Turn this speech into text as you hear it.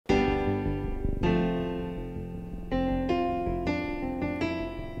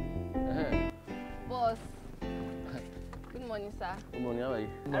morning, sir. Good morning, how are you?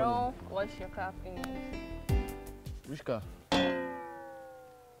 I don't wash your car finish. Which car?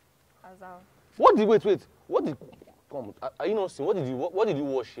 Azal. What did wait? What did come? Are you not seeing? What did you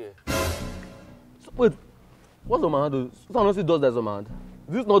wash here? So, wait, what's on my hand? Someone see dust that's on my hand.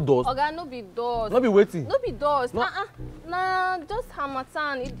 This is not dust. Oga, no be dust. Not be waiting. No be dust. No. Nah, just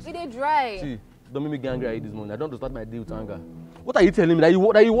harmattan. It dey dry. See, don't make me get angry this morning. I don't want to start my day with anger. What are you telling me? That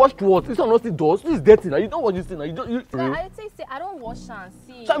you washed what? This one not still dust. This is dirty. Now you don't wash this thing. Now you. I say I don't wash and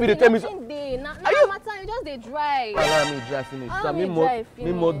see. Shall we dey tell me? Nah, harmattan, you just dey dry. Allow me dry finish. So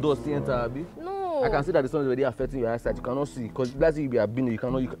me more dust enter, abi? No. I can see that the sun is already affecting your eyesight. You cannot see because let's say you be albino. You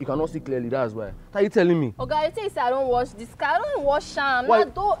cannot see clearly. That's why. What are you telling me? Oga, you say I don't wash this car. I don't wash am. Why?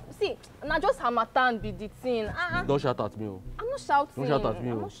 Now just harmattan be the thing. Don't shout at me. Oh. I'm not shouting. Don't shout at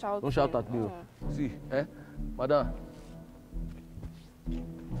me. I'm Oh. not shouting. Don't shout at me. Oh. See, madam.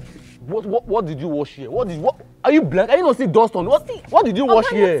 What did you wash here? What are you black? Are you not see dust on? What did you wash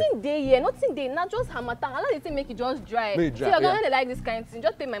here? Nothing dey here. Nothing dey. Now just harmattan. Allow the thing make it just dry. Make it dry, See, Oga, yeah. when they like this kind of thing,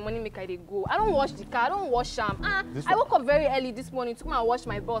 just pay my money, make I dey go. I don't wash the car. I don't wash am. I woke up very early this morning to come and wash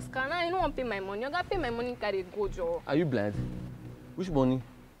my boss car. Now you don't want to pay my money. Oga, pay my money, make I dey go, Joe. Are you blind? Which money?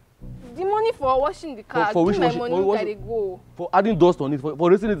 The money for washing the car. For which my washing? money, make I dey go. For adding dust on it. For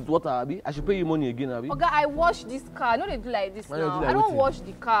rinsing it with water, abi? I should pay you money again, abi? Oga, I wash this car. No, they do like this Why you do now. like I don't wetin? wash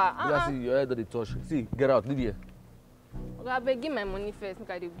the car. You see, your head don't dey touch. See, get out. Leave here. Oga, I beg, give my money first, make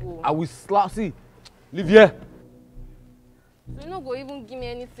I dey go. I will slap. See, leave here. So you no go even give me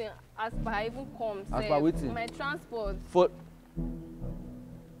anything as per I even come. As sef. per wetin? My transport. For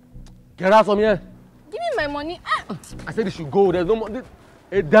get out from here. Give me my money. I said you should go. There's no more.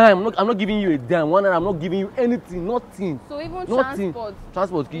 A dime. I'm not giving you a dime. 1 naira. I'm not giving you anything. Nothing. So even Nothing. transport.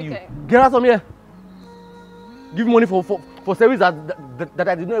 Transport kill you. Okay. Get out from here. Give me money for service that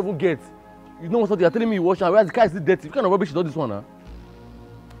I did not even get. You know what? You're telling me you wash and whereas the car is still dirty. What kind of rubbish is all this one, huh?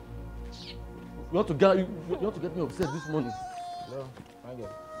 You want to get me upset this morning. Hello, my girl.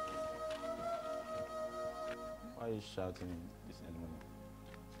 Why are you shouting this early morning?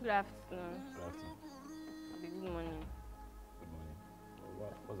 Good afternoon. Good afternoon. Good morning. Good morning.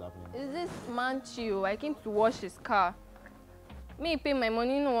 What's happening? Is this man chill? I came to wash his car. Me pay my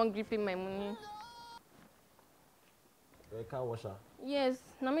money, no one gree pay my money. You're a car washer. Yes,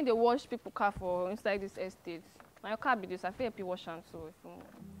 now me they wash people car for inside this estate. My car be this, I feel happy wash am, so if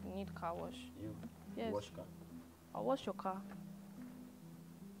you need car wash. You Yes. wash car. I'll wash your car.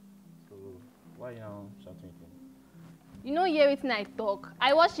 So why are you now shouting at me? You know hear wetin I talk.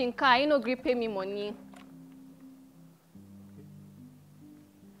 I wash in car, you no gree pay me money.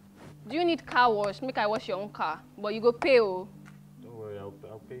 Do you need car wash? Make I wash your own car. But you go pay oh. Don't worry, I'll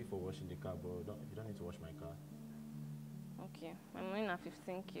pay you for washing the car, but you don't need to wash my car. Okay, my money na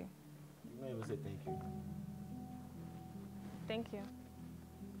 15K. You not even say thank you. Thank you.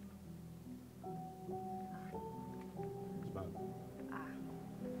 Which bank?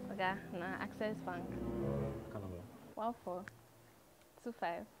 Okay, na Access Bank. Account number? 14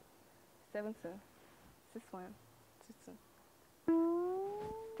 25 72 61 22.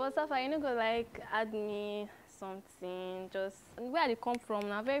 But so far, you no go like add me something. Just where I dey come from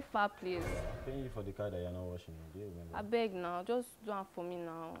na very far place. Paying you for the car that you're not washing. Do you remember? I beg now, just do it for me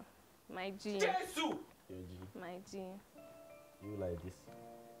now. My G. Your G. My G. You like this?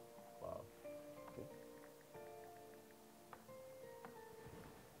 Wow. Okay.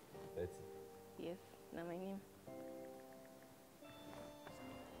 30. Yes, na my name.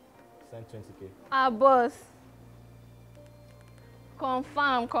 Send 20K. Boss.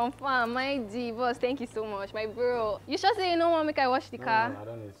 Confirm. My G, boss. Thank you so much, my bro. You sure say you don't want make I wash the car? No, I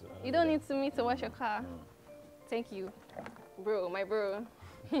don't need to. You don't need me to wash your car. No. Thank you, bro. My bro.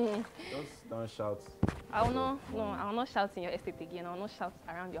 Just don't shout. I will not shout in your estate again. I will not shout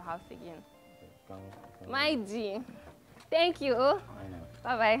around your house again. Come. My G. Thank you. I know.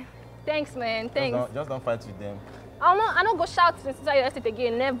 Bye bye. Thanks, man. Thanks. Just don't fight with them. I don't go shout inside your estate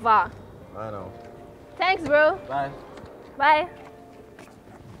again. Never. I know. Thanks, bro. Bye. Bye.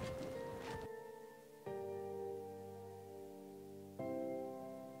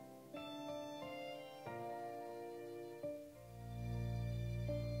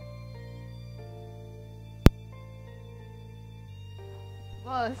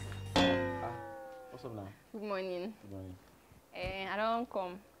 Boss. What's up now? Good morning. Good morning. I don't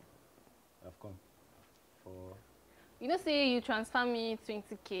come. I've come. For You know, say you transfer me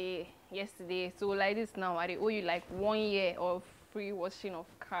 20K yesterday. So like this now, I owe you like 1 year of free washing of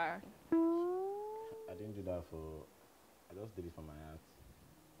car. I didn't do that for. I just did it for my aunt.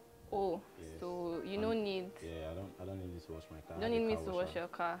 Oh, Yes. so you don't need. Yeah, I don't need you to wash my car. You don't need me to wash your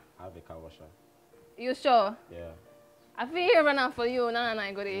car. I have a car washer. You sure? Yeah. I feel here run out for you. Now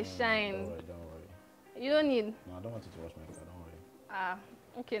I go to shine. Don't worry, don't worry. You don't need. No, I don't want you to wash my car, don't worry. Ah,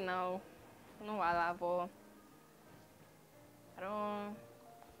 okay now. No wala, but I don't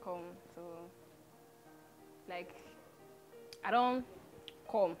come to like I don't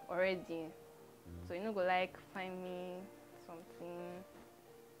come already. So you know go like find me something.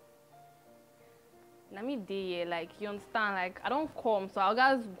 Na me dey here, like you understand, like I don't come, so I'll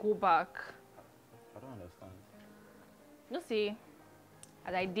just go back. I don't understand. No say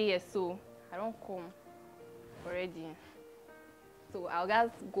as I dey here, so I don't come already. So I'll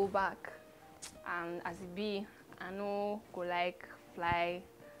just go back, and as it be, I no go like fly,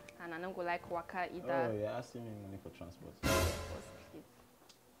 and I no go like waka either. Oh, you're asking me money for transport. First place.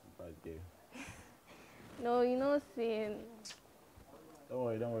 Bad girl. No, you know, say Don't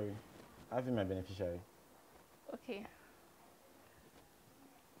worry, don't worry. I've been my beneficiary. okay.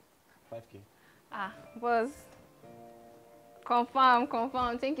 5K. Ah, boss. Confirm.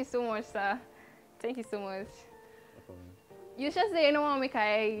 Thank you so much, sir. Thank you so much. No problem. You just say you don't want to make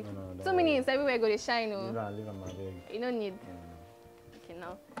I No, 2 minutes everywhere go to shine. Leave No, on my bag. you don't need. No. Okay,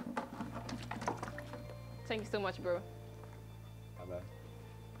 now. Thank you so much, bro. Bye-bye.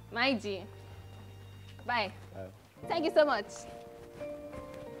 My G. Bye. Bye. Thank you so much.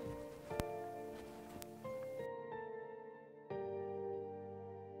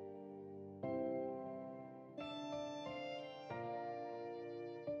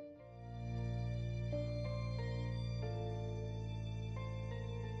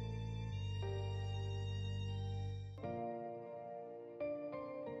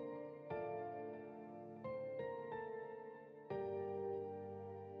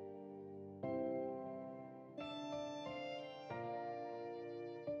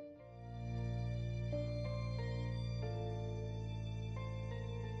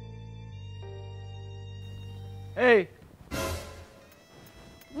 Hey!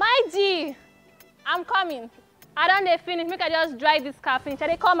 My G. I'm coming. I don't dey finish. Make I just drive this car finish. I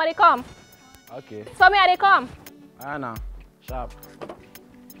dey come. Okay. For me, I dey come. Anna, sharp.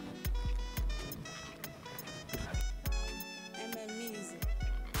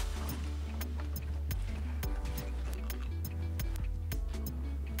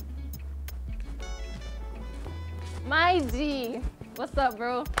 My G. What's up,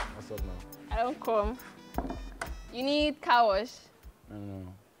 bro? What's up now? I don't come. You need car wash. No.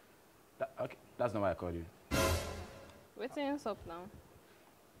 Okay, that's not why I called you. What's up now?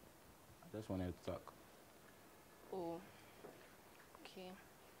 I just wanted to talk. Oh. Okay.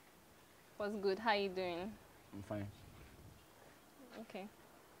 What's good? How you doing? I'm fine. Okay.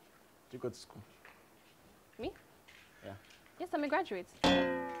 Did you go to school? Me? Yeah. Yes, I'm a graduate. You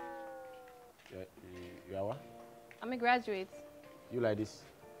are what? I'm a graduate. You like this?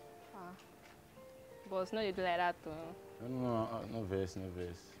 Ah. Boss, no, you do like that too. No verse.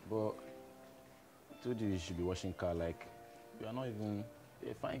 But I told you should be washing car like you are not even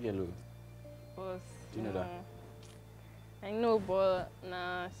a fine girl. Boss. Do you know that? I know, but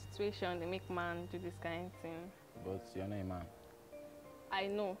na situation they make man do this kind of thing. But you're not a man. I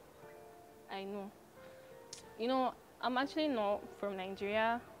know. You know, I'm actually not from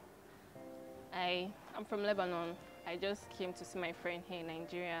Nigeria. I'm from Lebanon. I just came to see my friend here in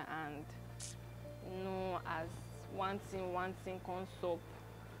Nigeria, and you know, as one thing comes up,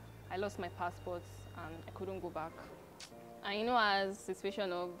 I lost my passport and I couldn't go back. And you know, as the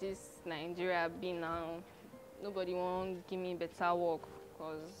situation of this Nigeria being now, nobody won't give me better work,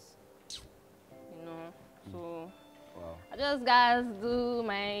 cause you know. So Wow. I just guys do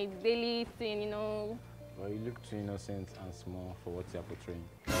my daily thing, you know. Well, you look too innocent and small for what you're portraying.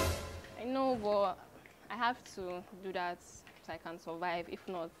 I know, but I have to do that so I can survive. If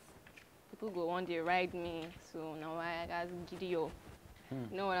not, people go one day ride me. So now I guys giddy up.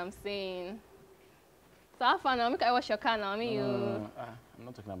 You know what I'm saying? So how far now? Make I wash your car now. No, I'm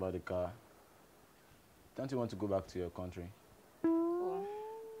not talking about the car. Don't you want to go back to your country? Oh.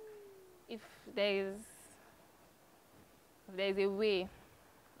 If there's a way,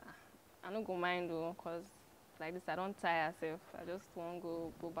 I don't go mind though, cause like this I don't tire myself. I just want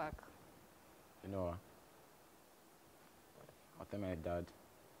to go back. You know what? I'll tell my dad.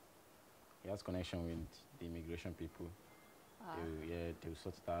 He has connection with the immigration people. They'll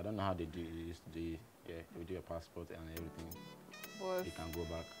sort it out. I don't know how they do it. They used to do it. Yeah, they'll do your passport and everything. Boss, You can go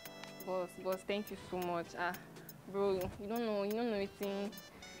back. boss, thank you so much. Bro, you don't know anything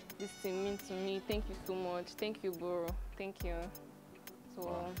this thing means to me. Thank you so much. Thank you, bro. Thank you. So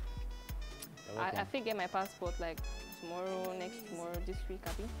Wow. You're I welcome. think get my passport like tomorrow, next tomorrow, this week,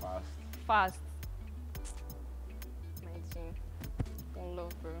 abi? Fast. My team. One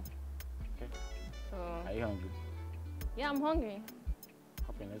love, bro. Okay. So Are you hungry? Yeah, I'm hungry.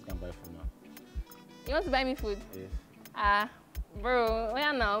 Okay, let's go and buy food now. You want to buy me food? Yes. Ah, bro,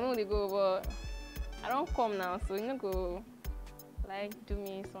 where now? I'm gonna go, but I don't come now, so you know go like do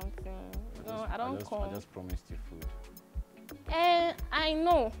me something. No, I don't come. I just promised you food. I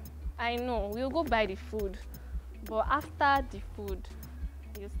know. We'll go buy the food, but after the food,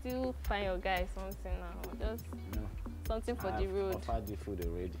 you still find your guy something now. Just something for the road. I've offered the food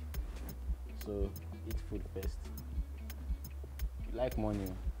already, so eat food first. You like money?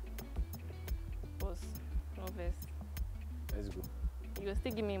 Boss, no verse. Let's go. You'll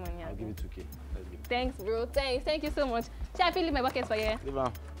still give me money. I'll give you 2K. Let's go. Thanks, bro. Thank you so much. Shall I leave my buckets for you? Leave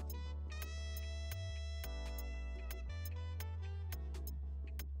on.